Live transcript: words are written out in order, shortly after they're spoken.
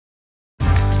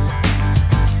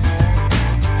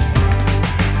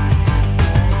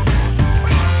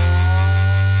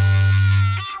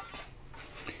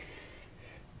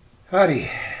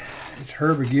Howdy, it's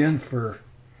Herb again for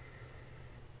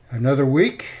another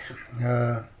week.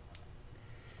 Got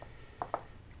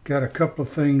a couple of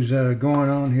things going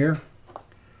on here.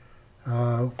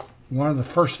 One of the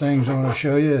first things I want to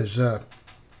show you is I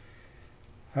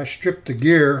stripped the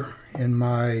gear in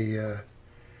my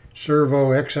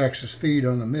servo X-axis feed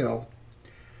on the mill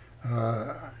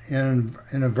and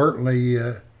inadvertently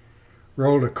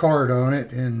rolled a card on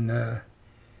it, and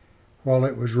while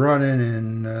it was running,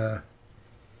 and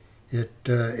it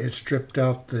stripped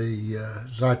out the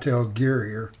Zytel gear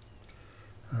here.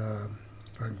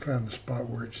 If I can find the spot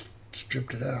where it's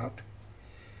stripped it out.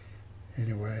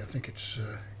 Anyway, I think it's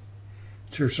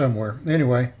here somewhere.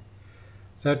 Anyway,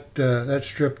 that's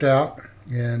stripped out,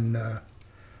 and I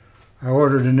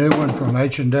ordered a new one from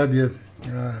H&W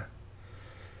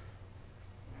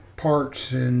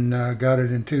Parts, and got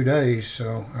it in 2 days,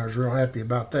 so I was real happy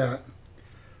about that.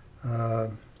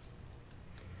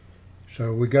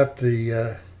 So we got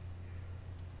the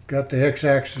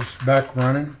X-axis back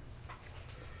running.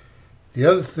 The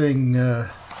other thing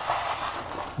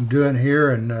I'm doing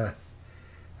here, and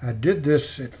I did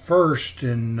this at first,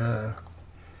 and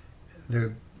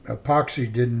the epoxy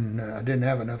I didn't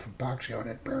have enough epoxy on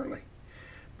it apparently.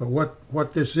 But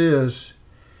what this is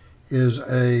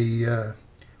a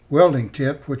welding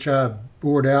tip, which I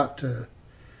bored out to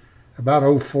about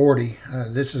 040.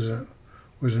 This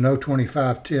was an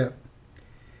 025 tip.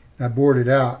 I bored it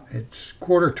out. It's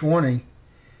 1/4 20,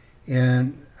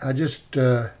 and I just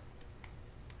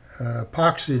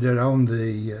epoxied it on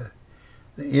the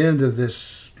end of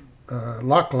this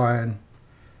lock line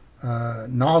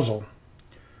nozzle.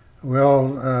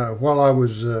 Well, while I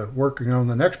was working on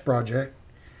the next project,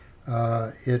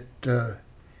 it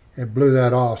blew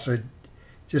that off. So it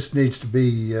just needs to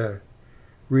be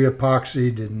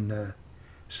re-epoxied and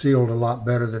sealed a lot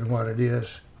better than what it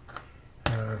is.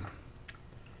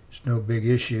 It's no big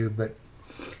issue, but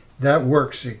that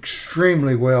works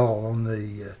extremely well on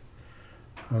the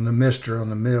mister on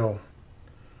the mill.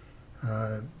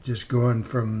 Just going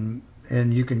from,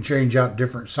 and you can change out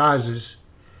different sizes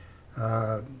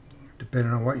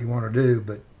depending on what you want to do,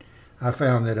 but I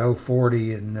found that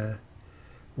 040 and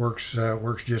works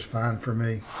just fine for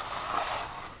me.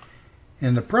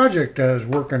 And the project I was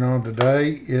working on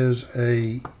today is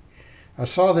I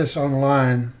saw this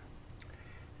online,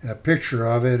 a picture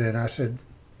of it, and I said,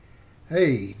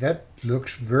 hey, that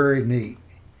looks very neat.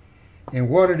 And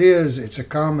what it is, it's a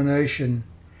combination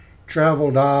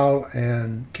travel dial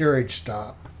and carriage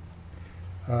stop.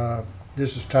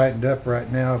 This is tightened up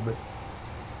right now, but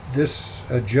this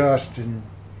adjusts and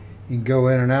you can go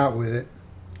in and out with it.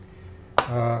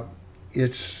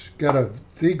 It's got a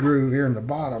V-groove here in the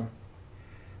bottom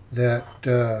that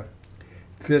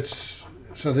fits,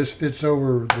 so this fits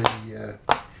over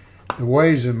the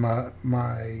ways in my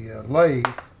lathe,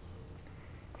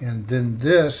 and then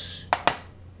this,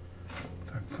 if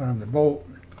I can find the bolt,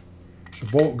 so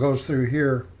the bolt goes through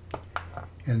here,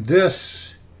 and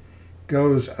this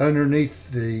goes underneath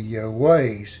the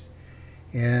ways,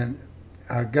 and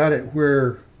I got it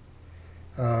where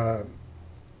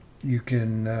you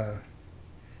can,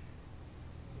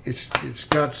 it's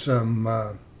got some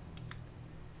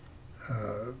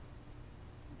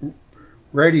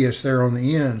radius there on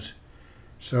the ends,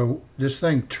 so this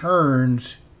thing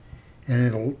turns and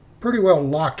it'll pretty well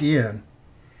lock in,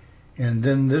 and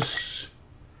then this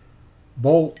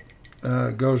bolt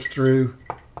goes through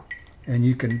and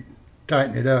you can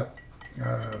tighten it up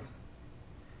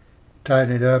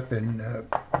and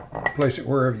place it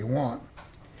wherever you want.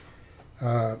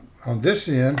 On this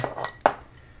end,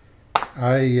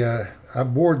 I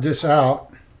bored this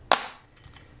out,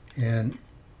 and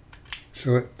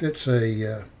so it fits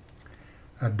a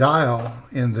dial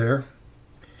in there,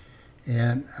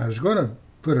 and I was going to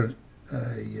put a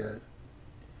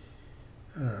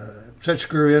set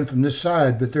screw in from this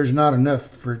side, but there's not enough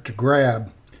for it to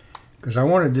grab, because I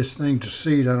wanted this thing to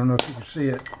seat. I don't know if you can see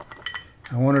it.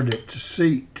 I wanted it to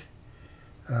seat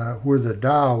where the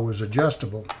dial was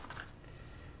adjustable,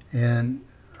 and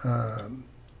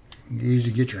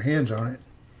easy to get your hands on it.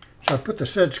 So I put the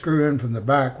set screw in from the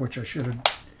back, which I should have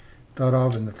thought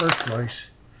of in the first place.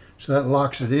 So that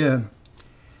locks it in.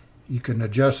 You can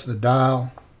adjust the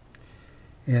dial,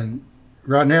 and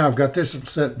right now I've got this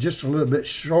set just a little bit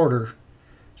shorter,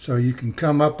 so you can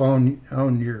come up on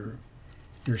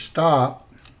your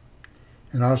stop,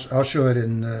 and I'll show it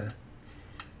in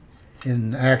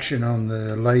action on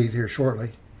the lathe here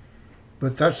shortly.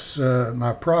 But that's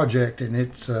my project, and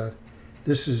it's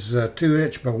this is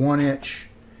 2" by 1"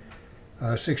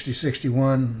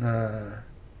 6061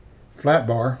 flat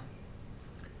bar,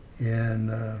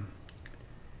 and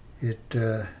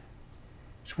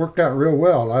It's worked out real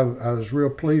well. I was real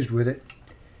pleased with it.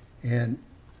 And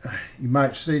you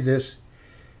might see this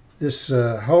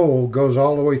hole goes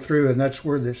all the way through, and that's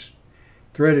where this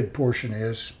threaded portion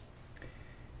is.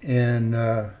 And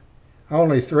I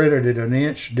only threaded it an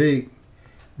inch deep,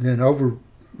 then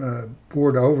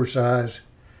poured the oversize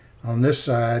on this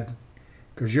side,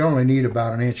 because you only need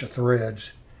about an inch of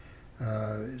threads.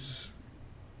 In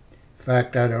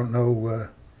fact, I don't know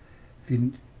if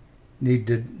you need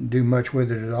to do much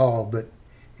with it at all, but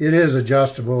it is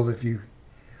adjustable if you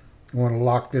want to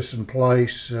lock this in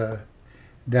place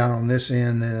down on this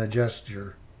end and adjust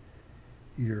your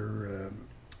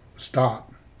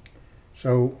stop.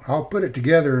 So I'll put it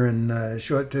together and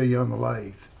show it to you on the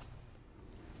lathe.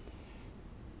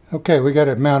 Okay, we got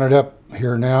it mounted up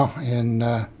here now, and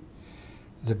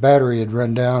the battery had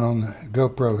run down on the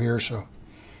GoPro here, so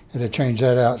I had to change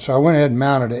that out. So I went ahead and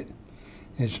mounted it.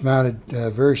 It's mounted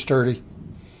very sturdy,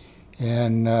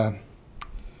 and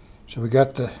so we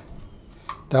got the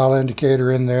dial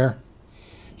indicator in there.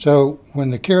 So when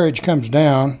the carriage comes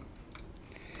down,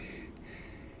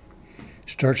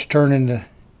 starts turning the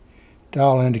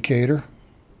dial indicator.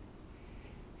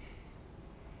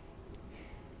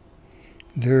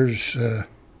 There's the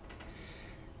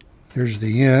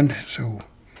end, so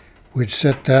we'd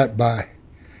set that by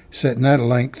setting that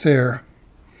length there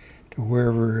to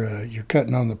wherever you're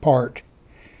cutting on the part.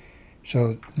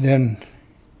 So then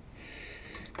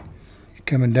you're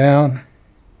coming down,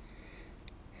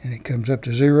 and it comes up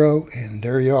to 0, and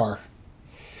there you are.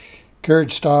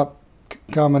 Carriage stop,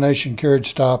 combination carriage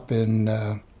stop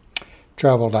and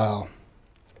travel dial.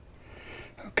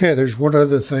 Okay, there's one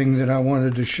other thing that I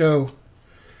wanted to show.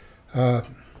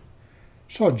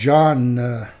 Saw John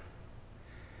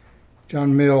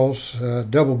Mills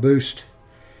double boost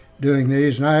doing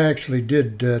these, and I actually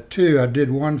did two. I did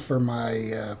one for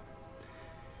my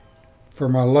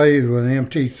lathe with an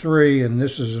MT3, and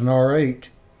this is an R8,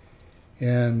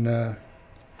 and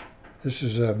this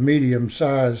is a medium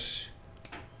size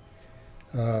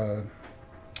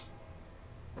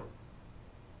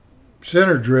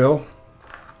center drill,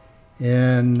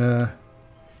 and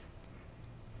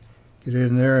get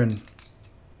in there and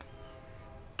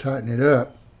tighten it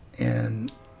up,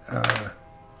 and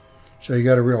so you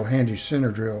got a real handy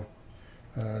center drill.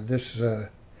 This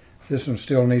one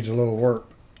still needs a little work,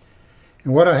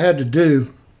 and what I had to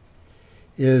do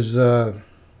is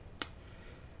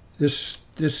this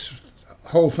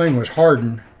whole thing was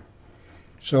hardened,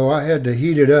 so I had to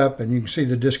heat it up, and you can see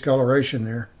the discoloration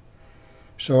there,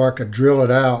 so I could drill it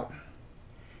out.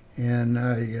 And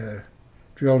I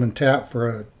drilled and tapped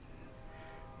for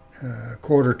a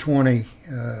quarter 20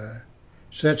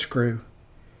 set screw,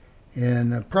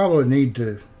 and I probably need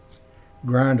to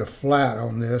grind a flat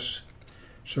on this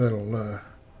so it'll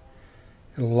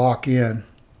lock in,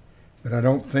 but I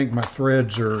don't think my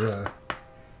threads are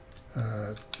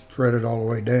threaded all the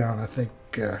way down. I think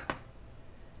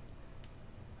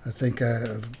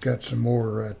I've got some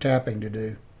more tapping to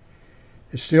do.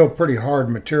 It's still pretty hard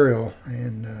material,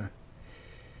 and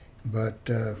but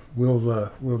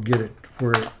we'll get it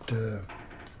where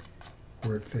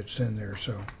it fits in there.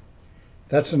 So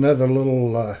that's another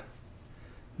little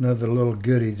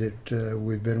goodie that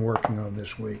we've been working on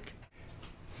this week.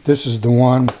 This is the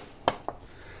one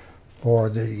for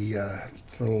the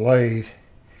lathe,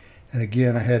 and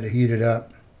again I had to heat it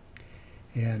up,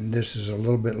 and this is a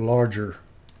little bit larger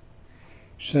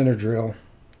center drill,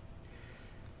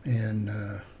 and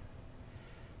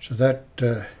so that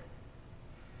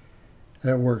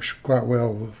works quite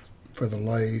well for the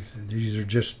lathe. These are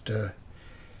just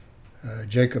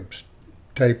Jacob's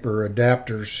taper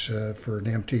adapters for an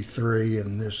MT3,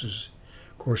 and this is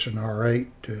of course an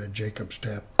R8 Jacob's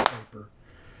taper,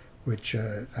 which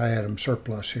I had them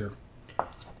surplus here.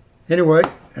 Anyway,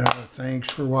 thanks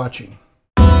for watching.